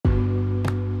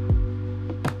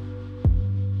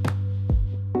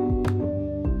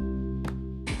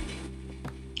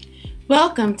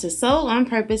Welcome to Soul on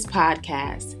Purpose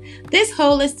podcast. This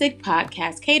holistic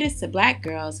podcast caters to Black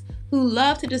girls who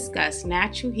love to discuss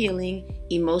natural healing,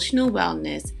 emotional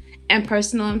wellness, and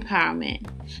personal empowerment,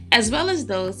 as well as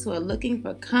those who are looking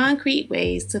for concrete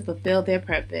ways to fulfill their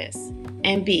purpose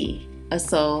and be a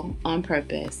soul on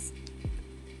purpose.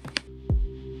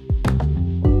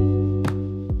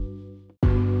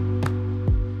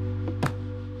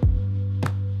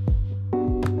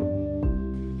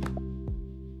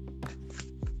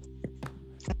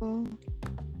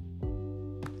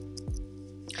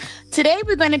 Today,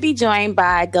 we're going to be joined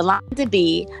by Galanda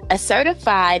B, a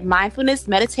certified mindfulness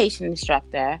meditation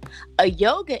instructor, a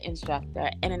yoga instructor,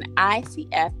 and an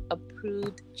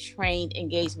ICF-approved trained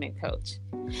engagement coach.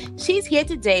 She's here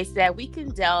today so that we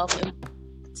can delve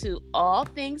into all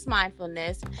things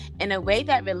mindfulness in a way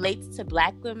that relates to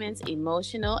Black women's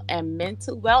emotional and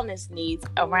mental wellness needs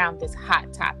around this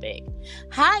hot topic.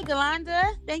 Hi,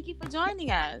 Galanda. Thank you for joining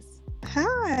us.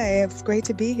 Hi, it's great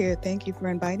to be here. Thank you for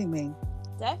inviting me.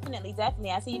 Definitely.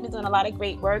 I see you've been doing a lot of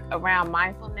great work around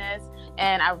mindfulness,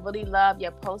 and I really love your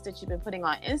posts that you've been putting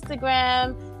on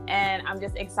Instagram, and I'm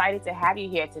just excited to have you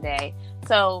here today.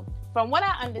 So from what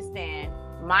I understand,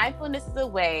 mindfulness is a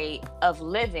way of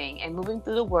living and moving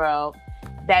through the world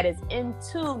that is in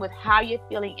tune with how you're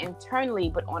feeling internally,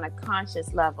 but on a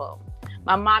conscious level.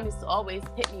 My mom used to always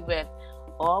hit me with,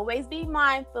 always be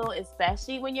mindful,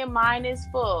 especially when your mind is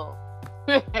full.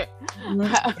 I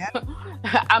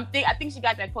think she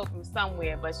got that quote from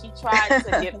somewhere, but she tried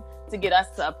to get us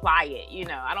to apply it.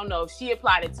 I don't know if she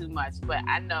applied it too much, but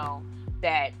I know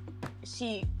that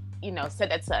she said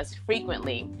that to us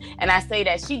frequently. And I say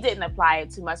that she didn't apply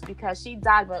it too much because she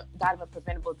died of a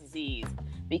preventable disease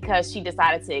because she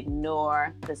decided to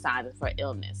ignore the signs of her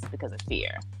illness because of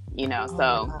fear.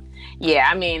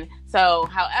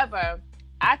 However,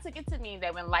 I took it to mean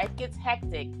that when life gets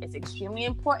hectic, it's extremely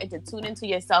important to tune into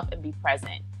yourself and be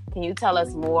present. Can you tell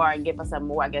us more and give us a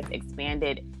more,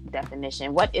 expanded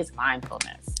definition? What is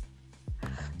mindfulness?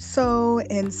 So,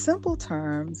 in simple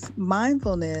terms,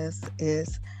 mindfulness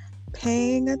is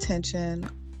paying attention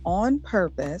on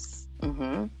purpose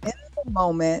in the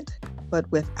moment,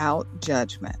 but without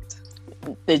judgment.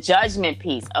 The judgment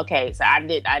piece. Okay, so I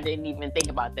didn't even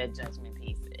think about that judgment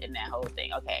piece in that whole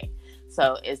thing. Okay.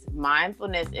 So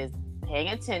mindfulness is paying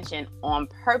attention on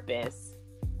purpose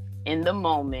in the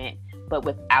moment, but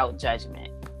without judgment.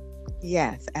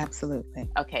 Yes, absolutely.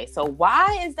 Okay, so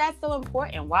why is that so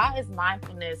important? Why is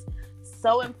mindfulness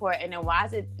so important, and why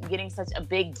is it getting such a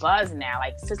big buzz now?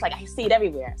 It's just I see it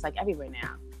everywhere. It's everywhere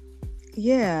now.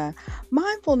 Yeah,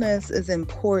 mindfulness is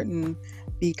important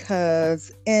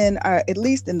because at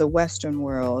least in the Western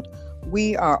world,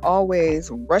 we are always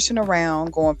rushing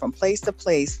around, going from place to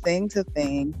place, thing to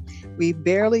thing. We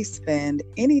barely spend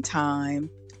any time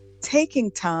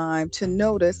taking time to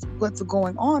notice what's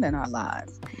going on in our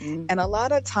lives. And a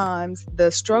lot of times the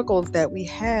struggles that we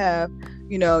have,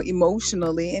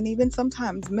 emotionally and even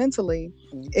sometimes mentally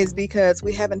is because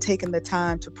we haven't taken the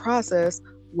time to process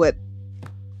what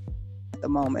the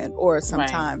moment, or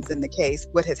sometimes in the case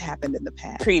what has happened in the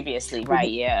past previously, right?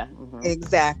 Yeah.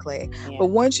 Exactly. Yeah. But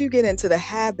once you get into the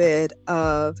habit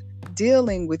of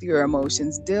dealing with your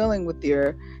emotions, dealing with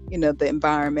your the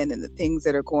environment and the things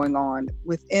that are going on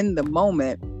within the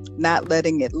moment, not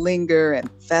letting it linger and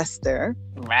fester.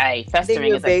 Right.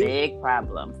 Festering is a big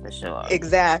problem for sure.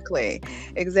 Exactly.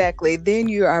 Then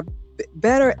you are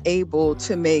better able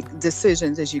to make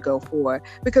decisions as you go forward,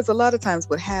 because a lot of times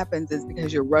what happens is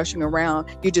because you're rushing around,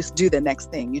 you just do the next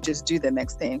thing.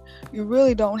 You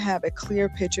really don't have a clear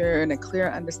picture and a clear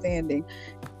understanding.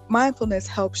 Mindfulness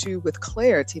helps you with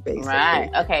clarity, basically. Right.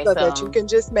 Okay. So that you can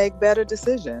just make better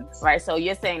decisions. Right. So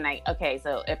you're saying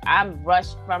so if I'm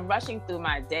rushing through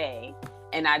my day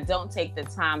and I don't take the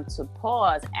time to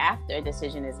pause after a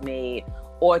decision is made,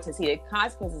 or to see the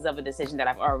consequences of a decision that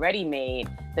I've already made,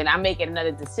 then I'm making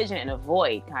another decision in a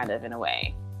void, kind of, in a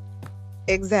way.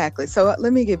 Exactly. So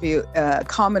let me give you a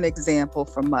common example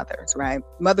for mothers, right?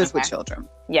 Mothers with children.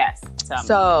 Yes.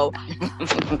 So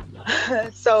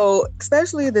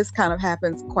especially this kind of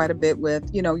happens quite a bit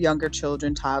with, younger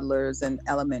children, toddlers, and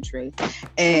elementary.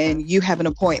 And you have an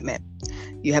appointment.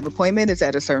 It's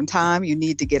at a certain time. You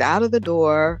need to get out of the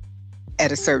door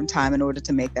at a certain time in order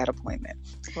to make that appointment.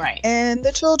 Right. And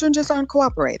the children just aren't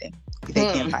cooperating. They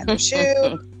can't find their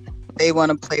shoe. They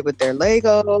want to play with their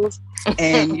Legos.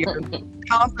 And you're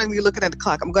constantly looking at the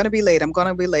clock. I'm going to be late.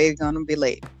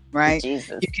 Right?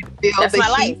 Jesus. You can feel the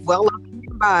heat well up in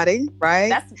your body, right?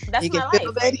 That's you can my feel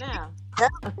life that right heat. now. Yeah,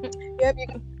 you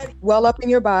can feel it well up in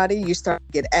your body. You start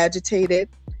to get agitated.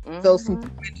 Feel some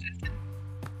tension.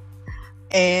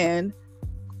 And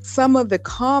some of the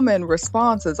common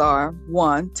responses are,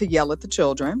 one, to yell at the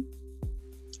children,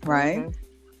 right?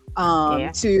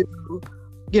 Yeah. To,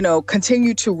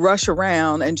 continue to rush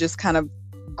around and just kind of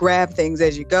grab things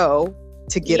as you go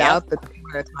to get Yep. out the door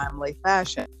in a timely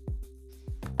fashion.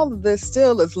 All of this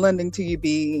still is lending to you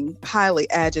being highly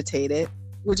agitated,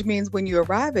 which means when you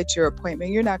arrive at your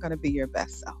appointment, you're not going to be your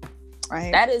best self,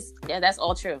 right? That's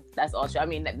all true. That's all true. I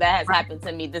mean, that has happened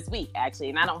to me this week, actually.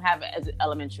 And I don't have an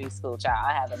elementary school child.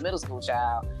 I have a middle school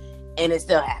child, and it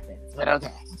still happens. But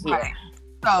okay. Yeah. Right.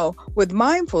 So with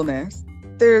mindfulness,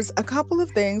 there's a couple of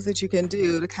things that you can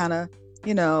do to kind of,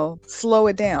 slow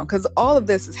it down, because all of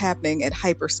this is happening at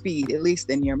hyper speed, at least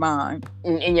in your mind.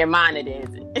 In your mind, it is.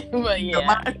 But Your yeah.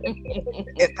 mind is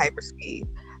at hyper speed.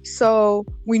 So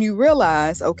when you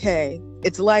realize, okay,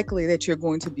 it's likely that you're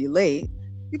going to be late,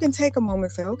 you can take a moment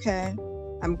and say, okay,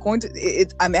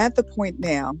 I'm at the point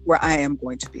now where I am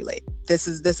going to be late. This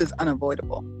is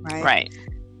unavoidable, right? Right.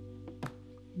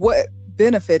 What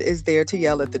benefit is there to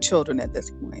yell at the children at this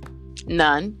point?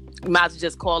 None. You might as well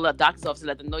just call a doctor's office and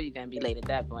let them know you're going to be late at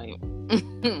that point.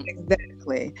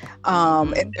 Exactly.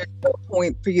 And there's no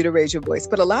point for you to raise your voice.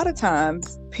 But a lot of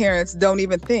times, parents don't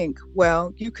even think,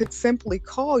 well, you could simply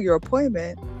call your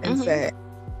appointment and say,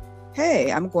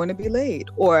 hey, I'm going to be late.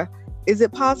 Or is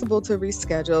it possible to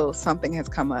reschedule? Something has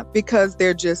come up, because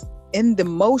they're just in the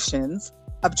motions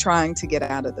of trying to get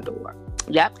out of the door.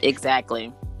 Yep,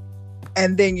 exactly.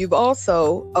 And then you've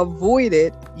also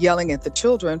avoided yelling at the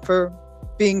children for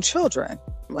being children.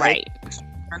 Right.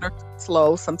 Children are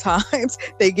slow sometimes.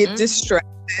 They get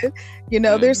distracted.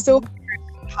 They're still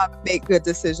learning how to make good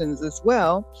decisions as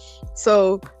well.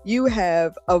 So you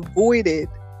have avoided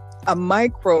a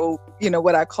micro,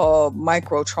 what I call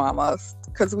micro traumas,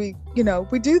 because we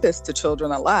do this to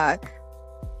children a lot.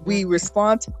 We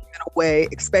respond to them in a way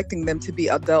expecting them to be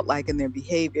adult-like in their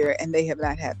behavior, and they have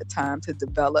not had the time to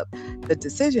develop the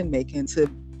decision-making to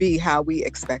be how we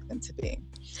expect them to be.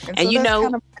 And so that's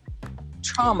kind of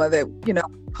trauma that,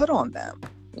 put on them.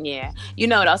 Yeah.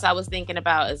 What else I was thinking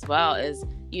about as well is,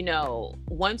 we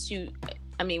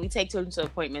take children to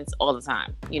appointments all the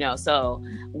time, so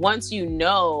once you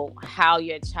know how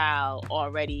your child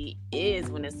already is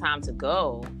when it's time to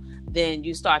go, then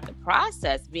you start the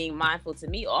process. Being mindful to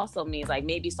me also means like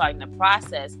maybe starting the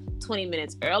process 20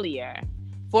 minutes earlier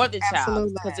for the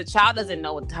child, because the child doesn't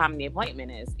know what time the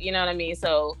appointment is. You know what I mean?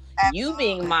 So you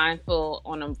being mindful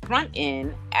on the front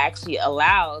end actually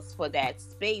allows for that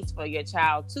space for your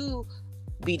child to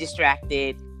be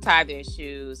distracted, tie their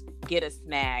shoes, get a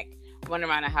snack, run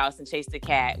around the house and chase the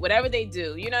cat, whatever they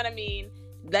do. You know what I mean?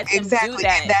 Let them do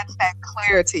that. And that's that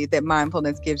clarity that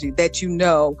mindfulness gives you, that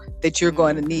that you're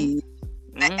going to need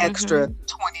an extra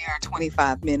 20 or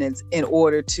 25 minutes in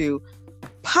order to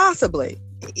possibly,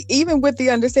 even with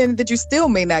the understanding that you still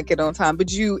may not get on time,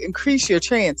 but you increase your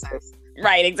chances.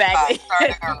 Right, exactly.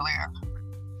 Starting earlier.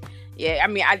 Yeah, I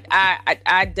mean,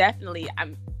 I definitely,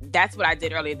 that's what I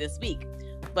did earlier this week.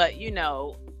 But, we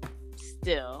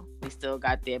still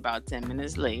got there about 10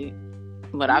 minutes late.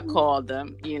 But I called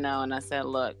them, and I said,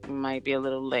 look, we might be a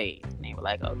little late. And they were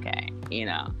like, okay,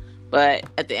 But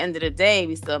at the end of the day,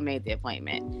 we still made the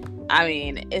appointment. I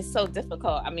mean, it's so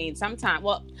difficult. I mean, sometimes,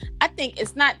 I think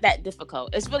it's not that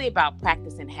difficult. It's really about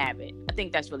practice and habit. I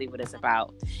think that's really what it's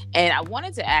about. And I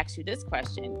wanted to ask you this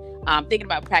question. Thinking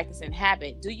about practice and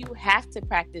habit, do you have to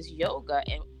practice yoga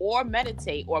or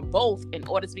meditate or both in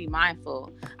order to be mindful?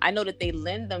 I know that they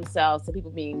lend themselves to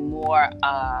people being more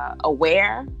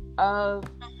aware of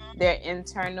their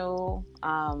internal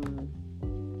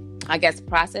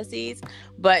processes,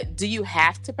 but do you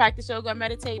have to practice yoga or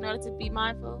meditate in order to be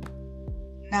mindful?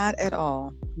 Not at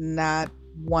all. Not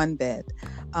one bit.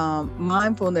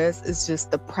 Mindfulness is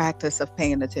just the practice of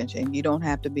paying attention. You don't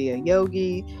have to be a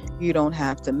yogi. You don't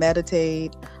have to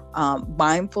meditate.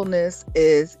 Mindfulness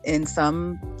is, in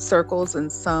some circles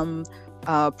and some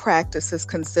practices,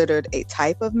 considered a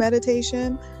type of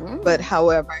meditation. But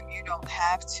however, you don't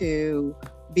have to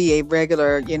be a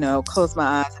regular, close my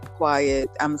eyes and quiet,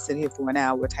 I'm gonna sit here for an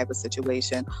hour type of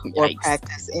situation. Yikes. Or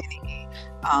practice any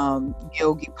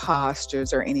yogi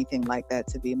postures or anything like that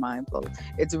to be mindful.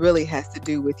 It really has to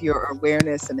do with your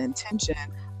awareness and intention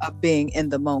of being in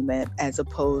the moment, as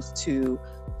opposed to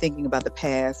thinking about the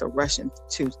past or rushing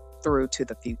through to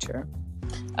the future.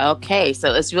 Okay,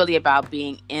 so it's really about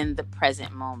being in the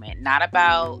present moment, not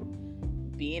about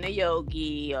being a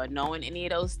yogi or knowing any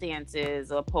of those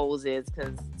stances or poses,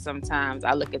 because sometimes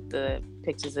I look at the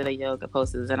pictures of the yoga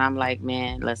poses and I'm like,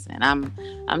 man, listen, I'm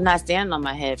not standing on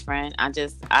my head, friend. I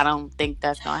don't think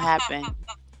that's gonna happen.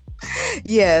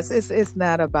 Yes, it's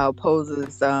not about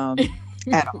poses.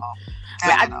 at all. But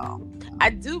Not at all. I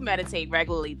do meditate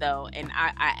regularly though, and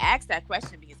I asked that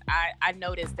question because I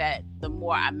noticed that the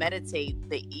more I meditate,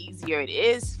 the easier it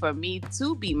is for me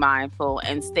to be mindful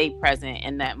and stay present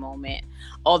in that moment.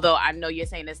 Although I know you're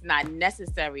saying it's not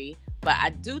necessary, but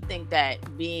I do think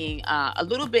that being a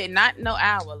little bit, not no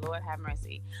hour, Lord have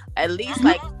mercy, at least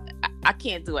like I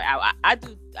can't do an hour. I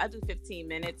do 15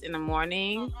 minutes in the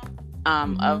morning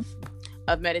of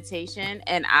meditation,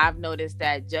 and I've noticed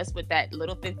that just with that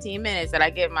little 15 minutes that I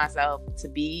give myself to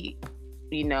be,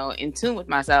 in tune with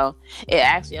myself, it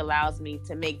actually allows me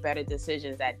to make better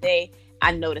decisions that day.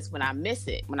 I notice when I miss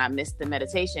the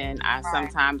meditation, I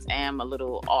sometimes am a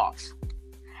little off.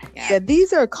 Yeah,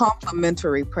 these are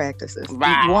complementary practices.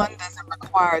 Right. One doesn't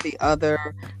require the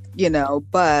other,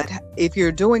 but if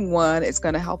you're doing one, it's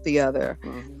going to help the other.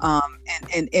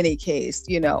 In any case,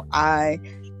 I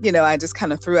just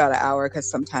kind of threw out an hour because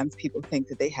sometimes people think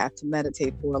that they have to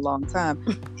meditate for a long time.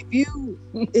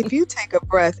 If you take a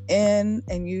breath in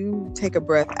and you take a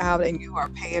breath out and you are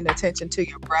paying attention to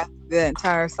your breath the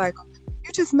entire cycle,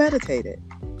 you just meditated.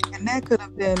 And that could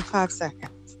have been 5 seconds.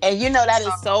 And that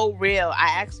is so real. I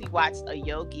actually watched a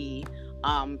yogi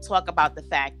talk about the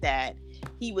fact that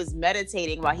he was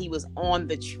meditating while he was on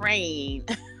the train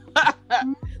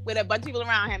with a bunch of people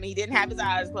around him, and he didn't have his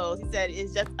eyes closed. He said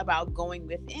it's just about going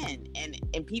within,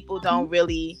 and people don't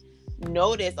really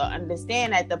notice or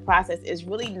understand that the process is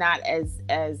really not as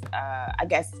I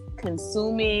guess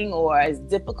consuming or as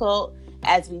difficult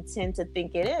as we tend to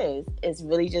think it is. It's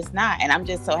really just not. And I'm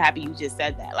just so happy you just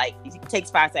said that. Like, it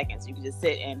takes 5 seconds. You can just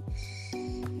sit and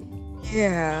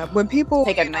when people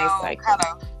take a nice cycle. Kind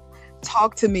of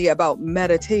talk to me about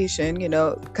meditation,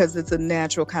 because it's a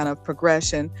natural kind of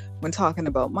progression when talking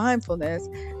about mindfulness.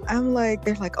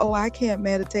 They're like, oh, I can't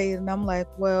meditate. And I'm like,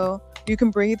 well, you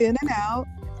can breathe in and out.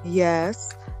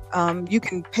 Yes. You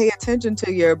can pay attention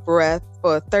to your breath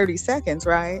for 30 seconds,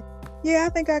 right? Yeah, I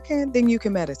think I can. Then you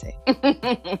can meditate.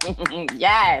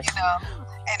 Yes.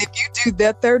 And if you do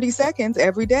that 30 seconds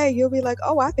every day, you'll be like,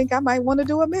 oh, I think I might want to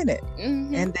do a minute.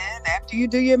 And then after you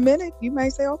do your minute, you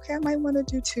might say, okay, I might want to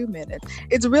do 2 minutes.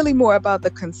 It's really more about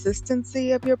the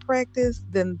consistency of your practice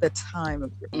than the time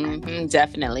of your practice.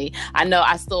 Definitely. I know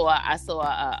I saw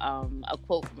a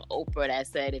quote from Oprah that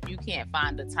said, if you can't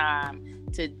find the time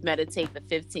to meditate for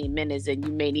 15 minutes, then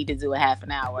you may need to do a half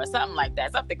an hour or something like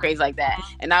that, something crazy like that.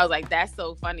 And I was like, that's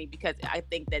so funny, because I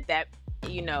think that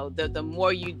the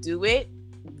more you do it,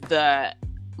 the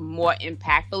more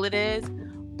impactful it is.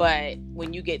 But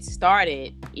when you get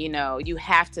started, you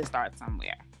have to start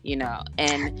somewhere,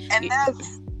 and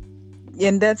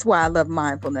that's why I love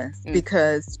mindfulness,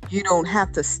 because you don't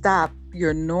have to stop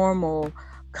your normal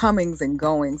comings and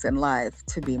goings in life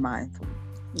to be mindful.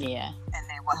 Yeah. And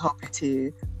they will help you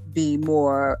to be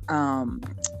more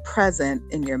present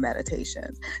in your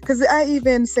meditations. Because I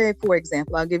even say, for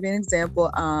example, I'll give you an example.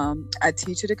 I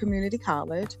teach at a community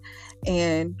college,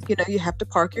 and you have to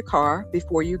park your car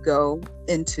before you go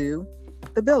into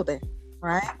the building,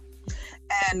 right?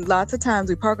 And lots of times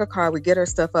we park our car, we get our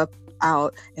stuff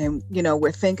out, and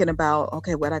we're thinking about,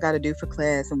 okay, what I got to do for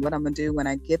class and what I'm gonna do when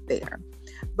I get there.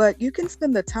 But you can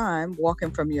spend the time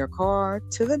walking from your car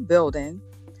to the building,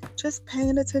 just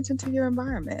paying attention to your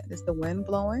environment. Is the wind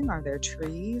blowing? Are there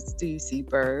trees? Do you see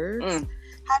birds?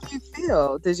 How do you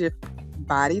feel? Does your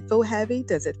body feel heavy?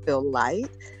 Does it feel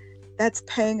light? That's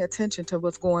paying attention to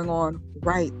what's going on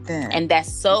right then. And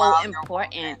that's so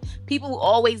important. People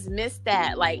always miss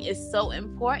that. Like, it's so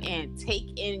important.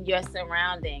 Take in your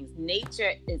surroundings.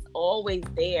 Nature is always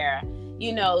there.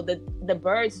 The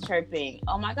birds chirping.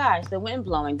 Oh my gosh, the wind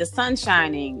blowing, the sun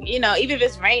shining. Even if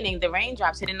it's raining, the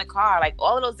raindrops hitting the car. Like,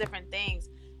 all of those different things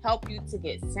help you to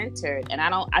get centered. And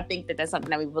I think that that's something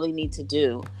that we really need to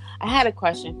do. I had a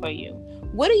question for you.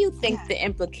 What do you think the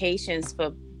implications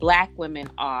for Black women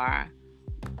are,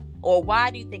 or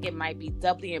why do you think it might be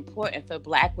doubly important for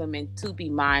Black women to be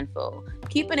mindful,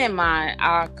 keeping in mind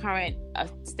our current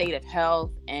state of health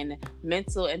and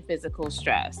mental and physical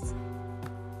stress?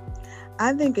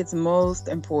 I think it's most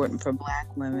important for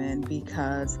Black women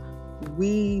because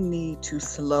we need to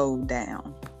slow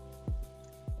down.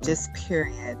 Just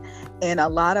period. And a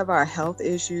lot of our health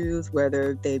issues,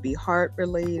 whether they be heart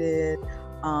related,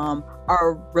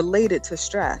 are related to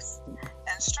stress.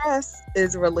 And stress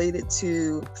is related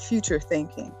to future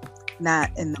thinking, not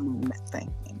in the moment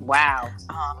thinking. Wow.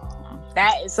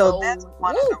 That is so that's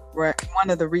one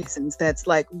of the reasons that's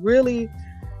like really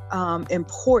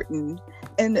important.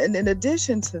 And in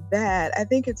addition to that, I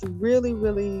think it's really,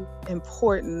 really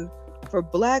important for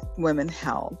Black women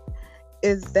health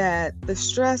is that the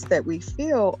stress that we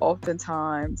feel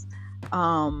oftentimes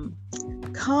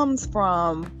comes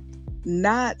from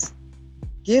not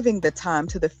giving the time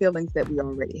to the feelings that we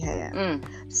already have.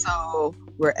 So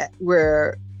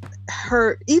we're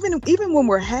hurt, even when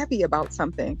we're happy about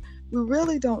something, we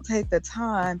really don't take the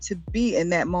time to be in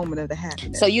that moment of the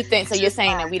happiness. So you're saying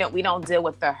that we don't deal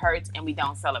with the hurts and we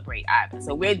don't celebrate either.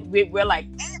 So we're like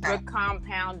we're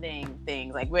compounding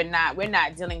things. Like we're not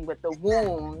dealing with the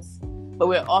wounds, but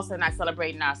we're also not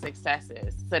celebrating our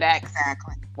successes. So that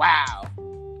exactly. Wow.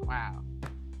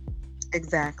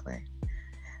 Exactly.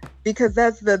 Because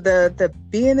that's the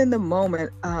being in the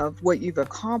moment of what you've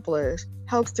accomplished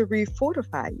helps to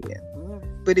refortify you.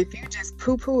 But if you just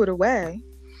poo-poo it away,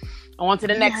 on to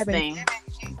the next thing.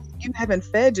 You haven't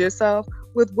fed yourself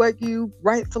with what you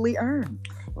rightfully earned.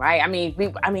 Right. I mean,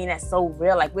 that's so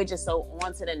real. Like we're just so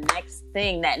on to the next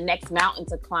thing, that next mountain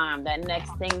to climb, that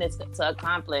next thing that's to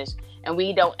accomplish. And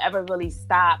we don't ever really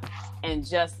stop and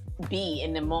just be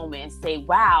in the moment and say,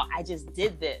 wow, I just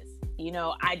did this.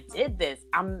 I did this.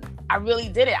 I really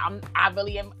did it. I'm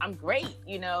great.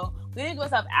 We didn't give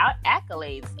ourselves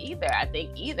accolades either. I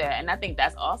think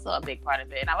that's also a big part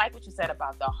of it. And I like what you said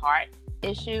about the heart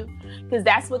issue, because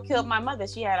that's what killed my mother.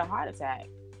 She had a heart attack,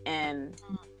 and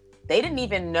they didn't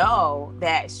even know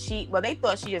that they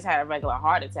thought she just had a regular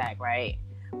heart attack, right?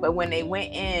 But when they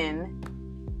went in,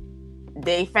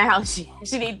 they found she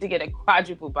needed to get a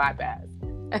quadruple bypass.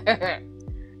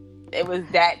 It was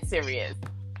that serious.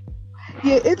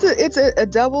 Yeah, it's a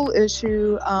double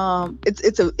issue.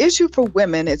 It's an issue for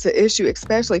women. It's an issue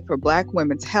especially for Black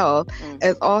women's health,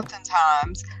 as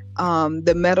oftentimes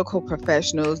the medical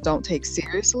professionals don't take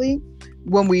seriously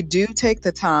when we do take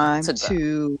the time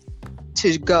to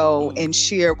go and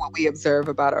share what we observe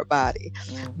about our body.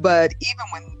 But even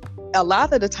when a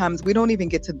lot of the times we don't even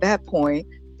get to that point,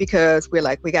 because we're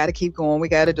like, we got to keep going, we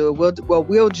got to do it.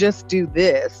 We'll just do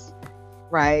this.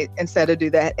 Right, instead of do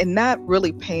that, and not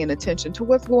really paying attention to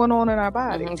what's going on in our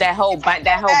body. That whole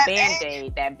band-aid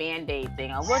thing. We're band-aiding,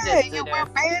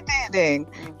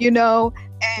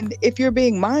 and if you're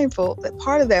being mindful, that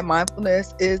part of that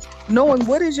mindfulness is knowing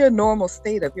what is your normal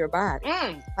state of your body.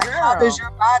 How does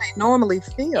your body normally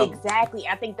feel? Exactly.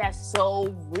 I think that's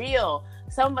so real.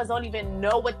 Some of us don't even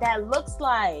know what that looks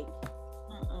like.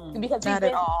 Because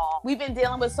we've been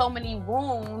dealing with so many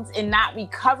wounds and not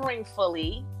recovering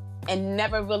fully, and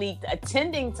never really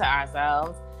attending to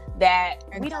ourselves, that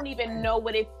we don't even know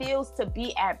what it feels to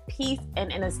be at peace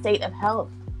and in a state of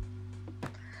health.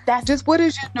 That's just what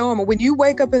is your normal. When you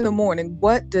wake up in the morning,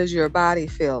 what does your body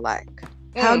feel like?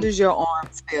 How does your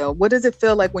arms feel? What does it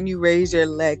feel like when you raise your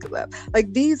leg up?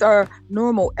 Like, these are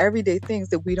normal everyday things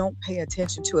that we don't pay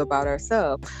attention to about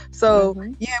ourselves. So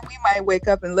yeah, we might wake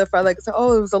up and lift our legs and say,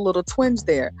 oh, it was a little twinge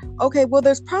there. Okay, well,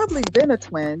 there's probably been a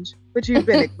twinge, but you've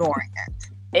been ignoring it.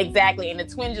 Exactly, and the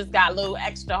twin just got a little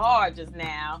extra hard just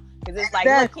now, because it's like,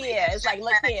 look here,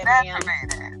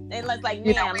 ma'am. It looks like,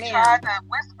 ma'am. We tried to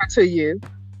whisper to you,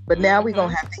 but now we're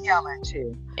gonna have to yell at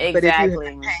you. Exactly. But if you've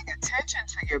been paying attention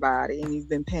to your body, and you've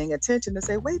been paying attention to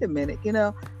say, wait a minute,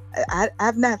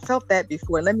 I've not felt that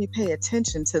before. Let me pay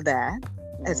attention to that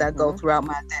as I go throughout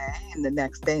my day and the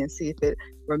next day and see if it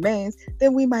remains.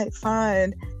 Then we might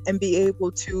find and be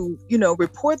able to,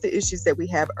 report the issues that we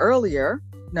have earlier.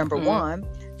 Number one.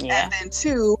 Yeah. And then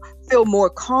two, feel more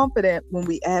confident when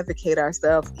we advocate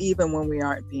ourselves, even when we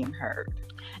aren't being heard.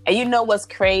 And you know what's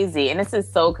crazy? And this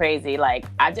is so crazy. Like,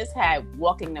 I just had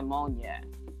walking pneumonia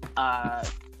a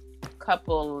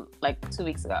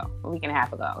week and a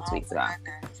half ago, 2 weeks ago.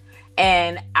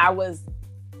 And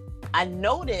I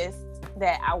noticed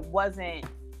that I wasn't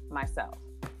myself.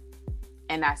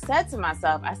 And I said to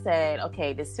myself,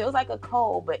 okay, this feels like a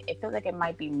cold, but it feels like it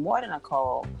might be more than a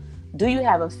cold. Do you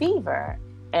have a fever?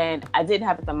 And I didn't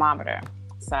have a thermometer.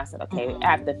 So I said, okay,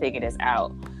 I have to figure this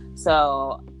out.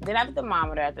 So didn't have a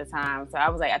thermometer at the time. So I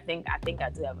was like, I think I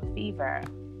do have a fever.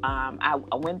 I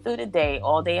went through the day,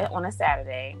 all day on a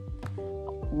Saturday.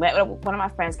 Met with one of my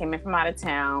friends, came in from out of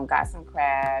town, got some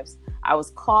crabs. I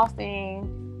was coughing,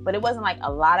 but it wasn't like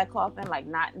a lot of coughing, like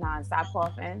not nonstop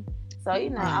coughing. So,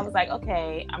 I was like,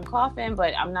 okay, I'm coughing,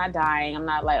 but I'm not dying. I'm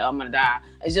not like, oh, I'm going to die.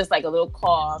 It's just like a little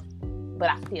cough, but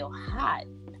I feel hot.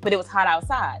 But it was hot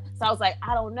outside. So I was like,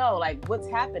 I don't know, like, what's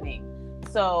happening?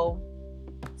 So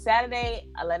Saturday,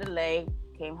 I let it lay,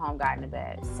 came home, got into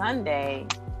bed.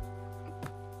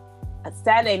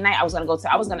 Saturday night, I was going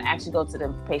to actually go to the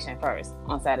patient first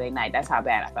on Saturday night. That's how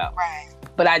bad I felt. Right.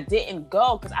 But I didn't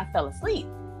go because I fell asleep.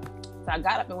 So I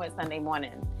got up and went Sunday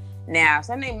morning. Now,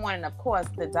 Sunday morning, of course,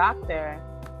 the doctor,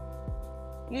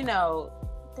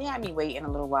 they had me waiting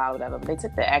a little while, whatever. But they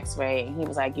took the X-ray, and he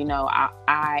was like,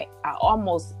 I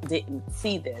almost didn't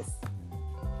see this.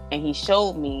 and he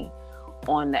showed me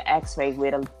on the x-ray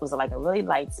where it was like a really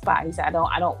light spot. He said,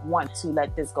 I don't want to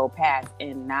let this go past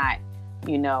and not,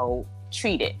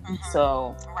 treat it.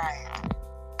 So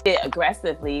it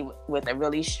aggressively with a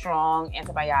really strong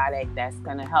antibiotic that's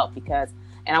going to help,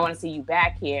 and I want to see you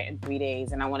back here in 3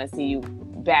 days, and I want to see you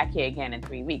back here again in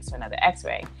 3 weeks for another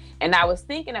x-ray. And I was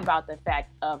thinking about the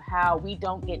fact of how we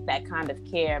don't get that kind of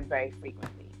care very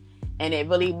frequently. And it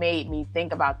really made me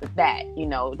think about that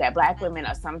Black women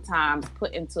are sometimes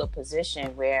put into a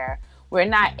position where we're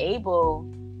not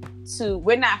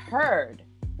heard,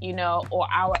 or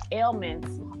our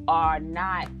ailments are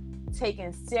not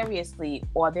taken seriously,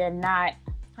 or they're not,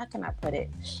 how can I put it?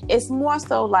 It's more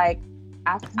so like,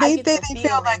 they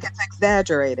feel like it's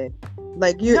exaggerated.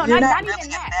 Like you're not really in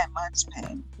that much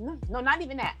pain. No, not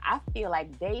even that. I feel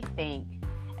like they think,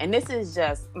 and this is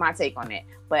just my take on it,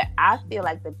 but I feel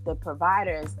like the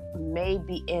providers may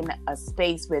be in a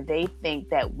space where they think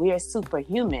that we're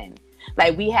superhuman.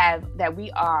 Like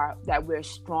we're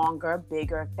stronger,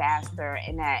 bigger, faster,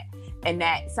 and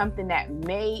that something that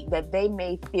they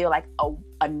may feel like a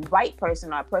white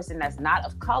person or a person that's not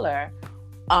of color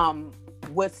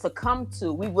would succumb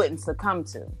to, we wouldn't succumb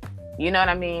to. You know what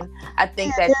I mean? I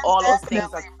think that all those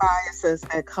things are biases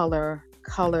that color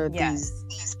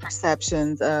these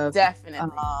perceptions of definitely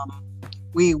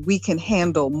we can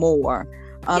handle more,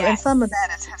 and some of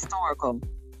that is historical.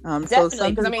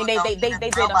 Definitely, because they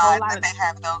did a whole lot of, they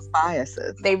have those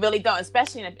biases. They really don't,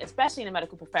 especially in the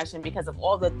medical profession, because of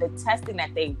all the testing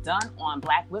that they've done on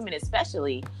Black women,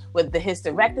 especially with the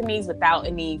hysterectomies without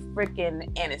any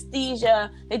freaking anesthesia.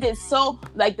 They did so,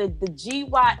 like the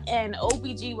GYN,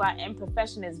 OBGYN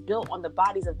profession is built on the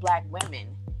bodies of Black women,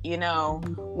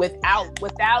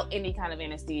 without any kind of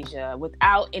anesthesia,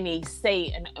 without any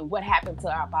say in what happened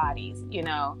to our bodies,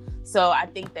 So I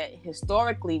think that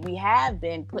historically we have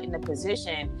been put in a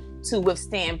position to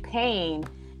withstand pain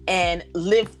and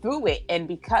live through it. And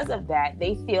because of that,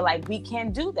 they feel like we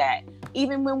can do that,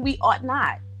 even when we ought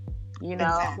not,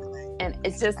 Exactly. And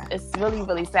it's really,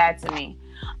 really sad to me.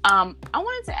 I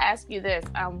wanted to ask you this.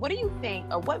 What do you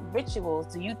think, or what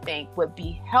rituals do you think would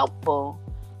be helpful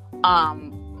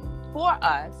for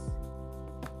us,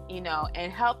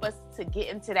 and help us to get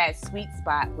into that sweet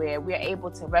spot where we're able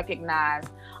to recognize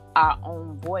our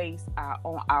own voice,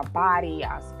 our body,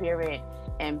 our spirit,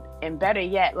 and better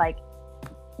yet, like,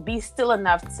 be still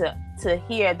enough to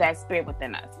hear that spirit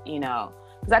within us,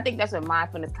 because I think that's what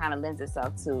mindfulness kind of lends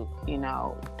itself to,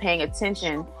 paying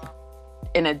attention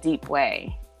in a deep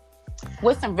way.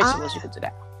 What's some rituals you could do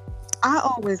that? I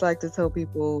always like to tell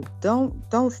people,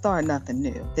 don't start nothing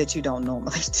new that you don't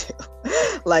normally do.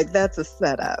 Like, that's a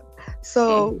setup.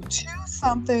 So choose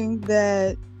something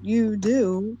that you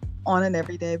do on an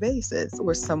everyday basis,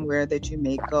 or somewhere that you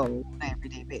may go on an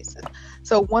everyday basis.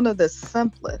 So one of the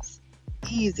simplest,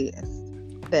 easiest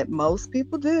that most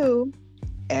people do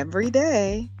every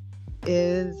day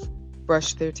is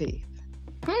brush their teeth.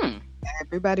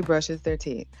 Everybody brushes their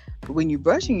teeth. But when you're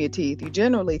brushing your teeth, you're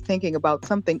generally thinking about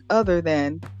something other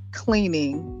than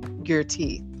cleaning your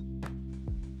teeth,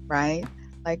 right?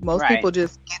 Like most people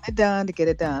just get it done to get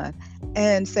it done,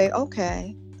 and say,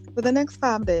 okay, for the next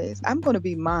 5 days, I'm going to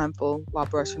be mindful while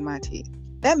brushing my teeth.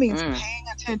 That means paying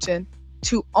attention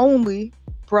to only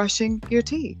brushing your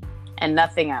teeth. And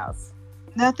nothing else.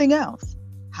 Nothing else.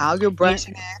 How you're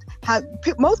brushing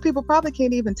it. Most people probably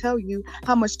can't even tell you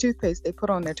how much toothpaste they put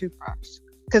on their toothbrush,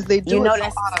 because they do it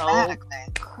so automatically.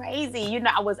 So crazy.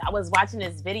 I was watching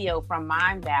this video from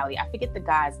Mind Valley. I forget the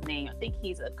guy's name. I think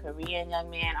he's a Korean young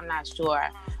man. I'm not sure.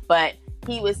 But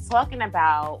he was talking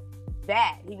about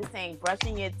that. He was saying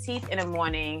brushing your teeth in the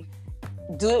morning,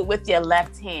 do it with your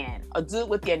left hand, or do it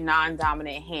with your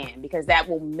non-dominant hand, because that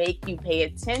will make you pay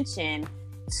attention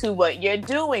to what you're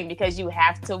doing, because you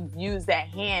have to use that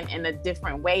hand in a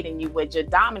different way than you would your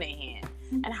dominant hand.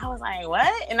 And I was like,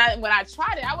 what? And when I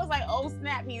tried it, I was like, oh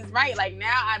snap, he's right. Like,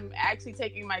 now I'm actually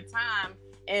taking my time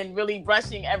and really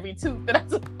brushing every tooth that I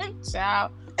took.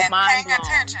 Child, and paying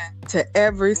attention to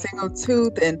every single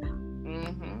tooth, and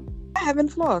I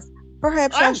haven't flossed.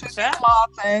 Perhaps I should be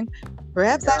flossing.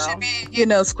 Perhaps I should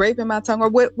be, scraping my tongue, or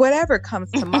whatever comes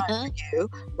to mind for you,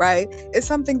 right? It's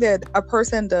something that a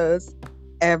person does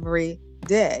every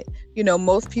day.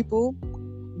 Most people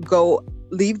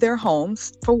leave their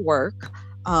homes for work,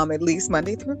 at least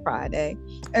Monday through Friday.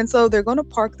 And so they're going to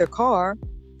park their car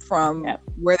from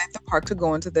where they have to park to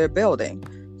go into their building.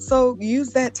 So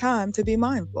use that time to be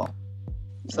mindful.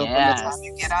 So from the time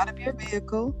you get out of your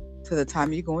vehicle to the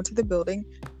time you go into the building,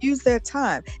 use that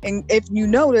time. And if you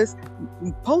notice,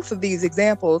 both of these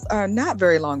examples are not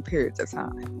very long periods of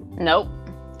time. Nope.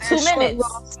 2 minutes.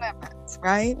 Little snippets. minutes,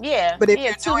 right? Yeah. But if Yeah,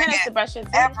 you're 2 doing minutes it to brush your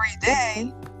teeth. every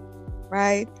day,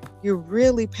 right, you're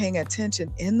really paying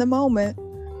attention in the moment,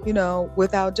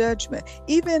 without judgment.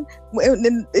 Even,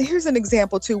 and here's an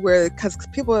example too, because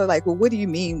people are like, well, what do you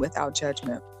mean without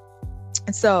judgment?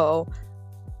 And so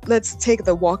let's take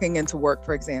the walking into work,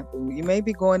 for example. You may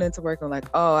be going into work and like,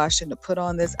 oh, I shouldn't have put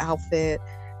on this outfit.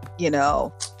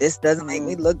 This doesn't make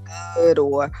me look good.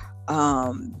 Or,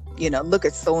 look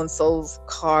at so-and-so's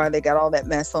car. They got all that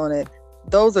mess on it.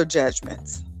 Those are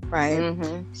judgments, right?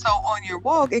 Mm-hmm. So on your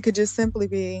walk, it could just simply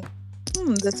be,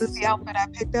 this is the outfit I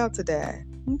picked out today.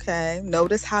 Okay.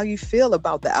 Notice how you feel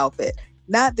about the outfit.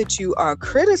 Not that you are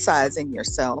criticizing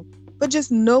yourself, but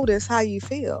just notice how you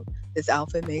feel. This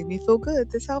outfit made me feel good.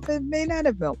 This outfit may not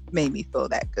have made me feel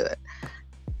that good.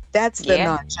 That's the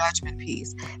non-judgment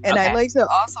piece. And I like to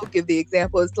also give the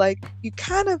example. It's like you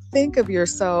kind of think of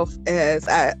yourself as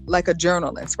like a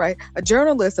journalist, right? A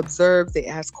journalist observes, they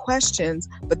ask questions,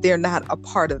 but they're not a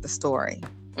part of the story.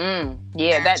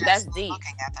 That's deep.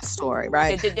 Looking at the story,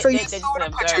 right? So you sort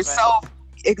of put yourself,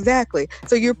 exactly.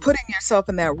 So you're putting yourself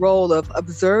in that role of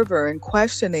observer and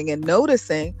questioning and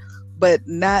noticing, but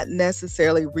not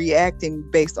necessarily reacting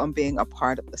based on being a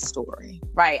part of the story.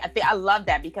 Right. I love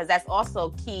that, because that's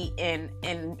also key in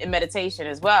meditation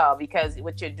as well, because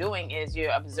what you're doing is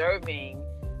you're observing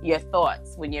your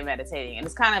thoughts when you're meditating. And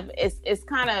it's kind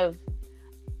of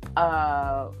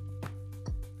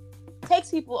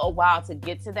takes people a while to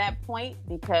get to that point,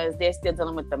 because they're still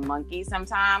dealing with the monkey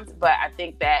sometimes. But I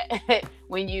think that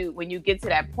when you get to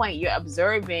that point, you're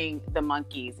observing the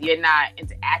monkeys. You're not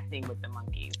interacting with the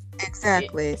monkeys.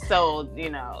 Exactly. So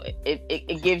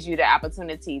it gives you the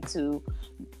opportunity to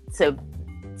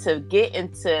get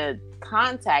into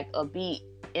contact or be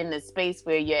in the space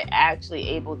where you're actually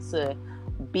able to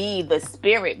be the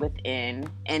spirit within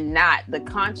and not the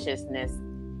consciousness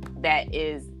that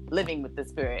is living with the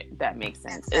spirit. If that makes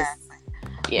sense.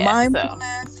 Exactly.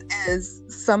 Mindfulness is,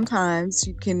 sometimes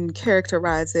you can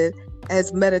characterize it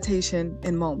as meditation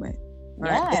in moment.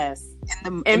 Right? Yes.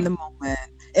 In the moment.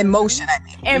 Emotion, I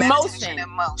mean.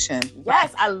 Emotion.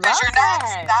 Yes, I love that. Because you're not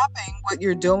stopping what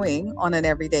you're doing on an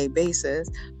everyday basis,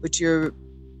 but you're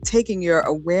taking your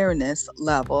awareness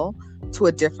level to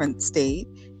a different state.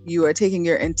 You are taking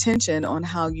your intention on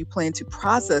how you plan to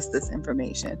process this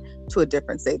information to a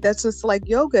different state. That's just like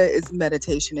yoga is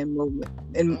meditation and movement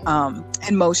and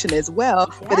motion as well,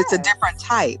 but it's a different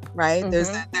type, right? There's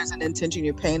an intention.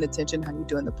 You're paying attention how you're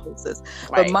doing the poses.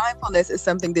 Right. But mindfulness is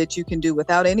something that you can do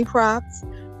without any props,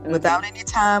 without any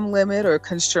time limit or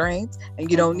constraints,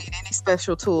 and you don't need any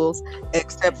special tools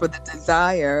except for the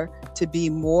desire to be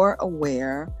more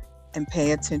aware and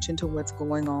pay attention to what's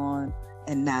going on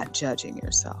and not judging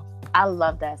yourself. I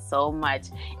love that so much.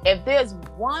 If there's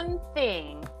one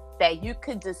thing that you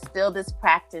could distill this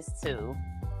practice to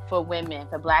for women,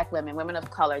 for Black women, women of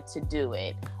color to do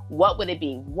it, what would it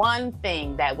be? One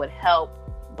thing that would help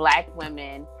Black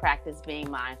women practice being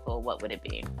mindful, what would it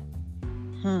be?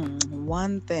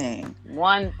 One thing.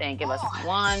 One thing. Give us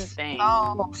one thing.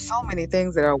 So many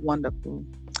things that are wonderful.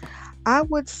 I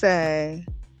would say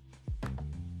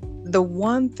the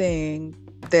one thing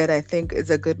that I think is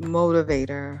a good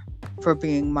motivator for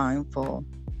being mindful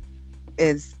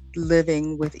is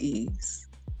living with ease.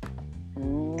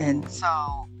 And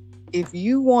so if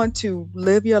you want to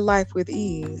live your life with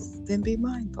ease, then be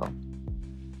mindful.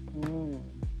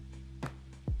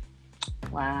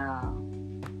 Wow.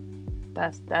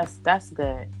 That's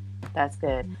good. That's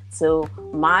good. So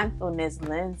mindfulness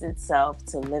lends itself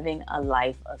to living a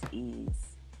life of ease.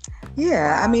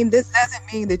 Yeah, wow. I mean, this doesn't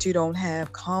mean that you don't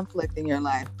have conflict in your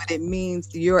life, but it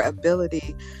means your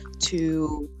ability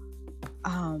to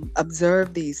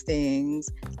observe these things,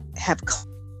 have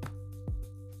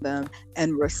them,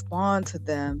 and respond to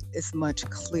them is much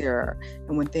clearer.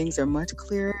 And when things are much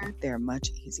clearer, they're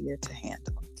much easier to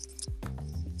handle.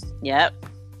 Yep,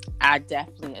 I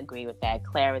definitely agree with that.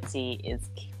 Clarity is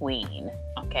queen.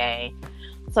 Okay.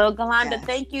 So, Galanda,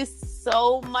 thank you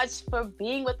so much for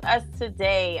being with us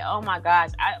today. Oh my gosh.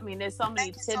 I mean, there's so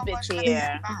many tidbits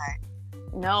here.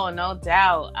 No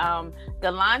doubt.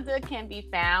 Galanda can be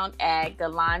found at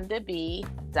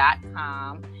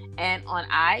galandab.com and on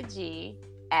IG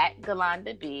at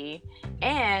galandab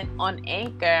and on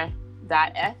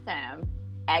anchor.fm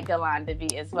at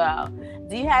galandab as well.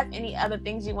 Do you have any other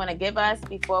things you want to give us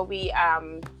before we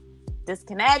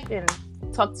disconnect and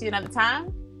talk to you another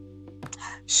time?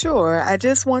 Sure. I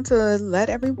just want to let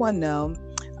everyone know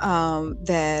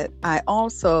that I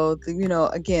also,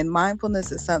 again,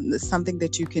 mindfulness is something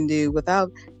that you can do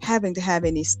without having to have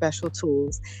any special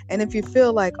tools. And if you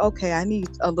feel like, okay, I need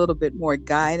a little bit more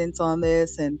guidance on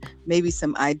this and maybe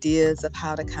some ideas of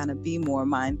how to kind of be more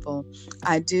mindful,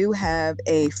 I do have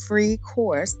a free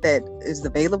course that is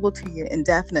available to you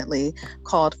indefinitely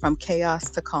called From Chaos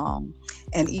to Calm.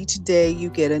 And each day you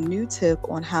get a new tip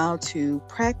on how to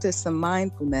practice some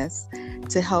mindfulness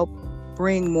to help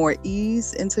bring more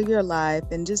ease into your life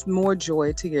and just more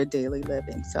joy to your daily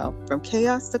living. So From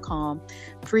Chaos to Calm,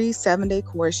 free 7-day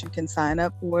course. You can sign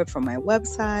up for it from my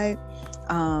website.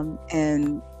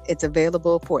 And it's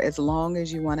available for as long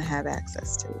as you want to have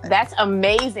access to it. That's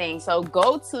amazing. So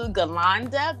go to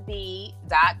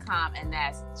GalandaB.com, and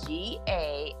that's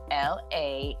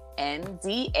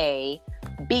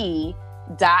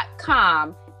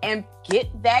GalandaB.com, and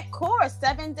get that course,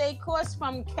 7-day course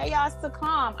From Chaos to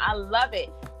Calm. I love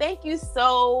it. Thank you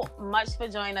so much for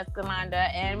joining us,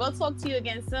 Galanda, and we'll talk to you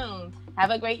again soon. Have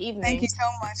a great evening. Thank you so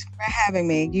much for having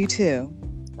me. You too.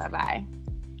 Bye-bye.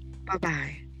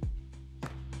 Bye-bye.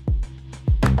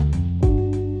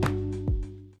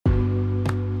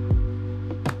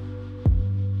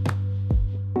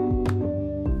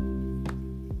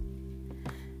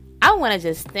 I want to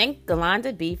just thank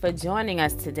Galanda B for joining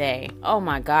us today. Oh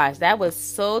my gosh, that was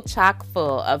so chock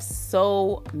full of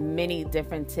so many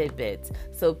different tidbits.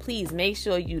 So please make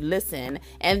sure you listen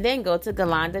and then go to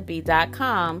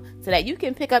GalandaB.com so that you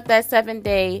can pick up that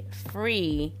 7-day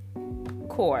free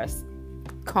course,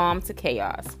 Calm to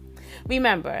Chaos.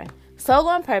 Remember, Soul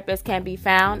on Purpose can be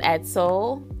found at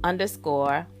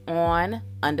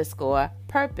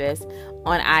soul_on_purpose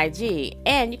on IG.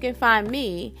 And you can find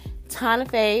me, Tana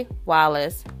Faye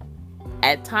Wallace,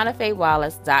 at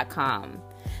TanaFayeWallace.com.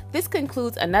 This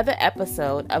concludes another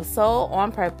episode of Soul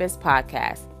on Purpose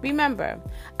podcast. Remember,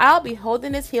 I'll be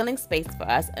holding this healing space for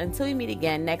us until we meet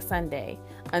again next Sunday.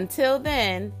 Until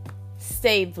then,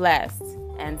 stay blessed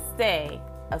and stay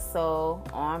a soul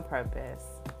on purpose.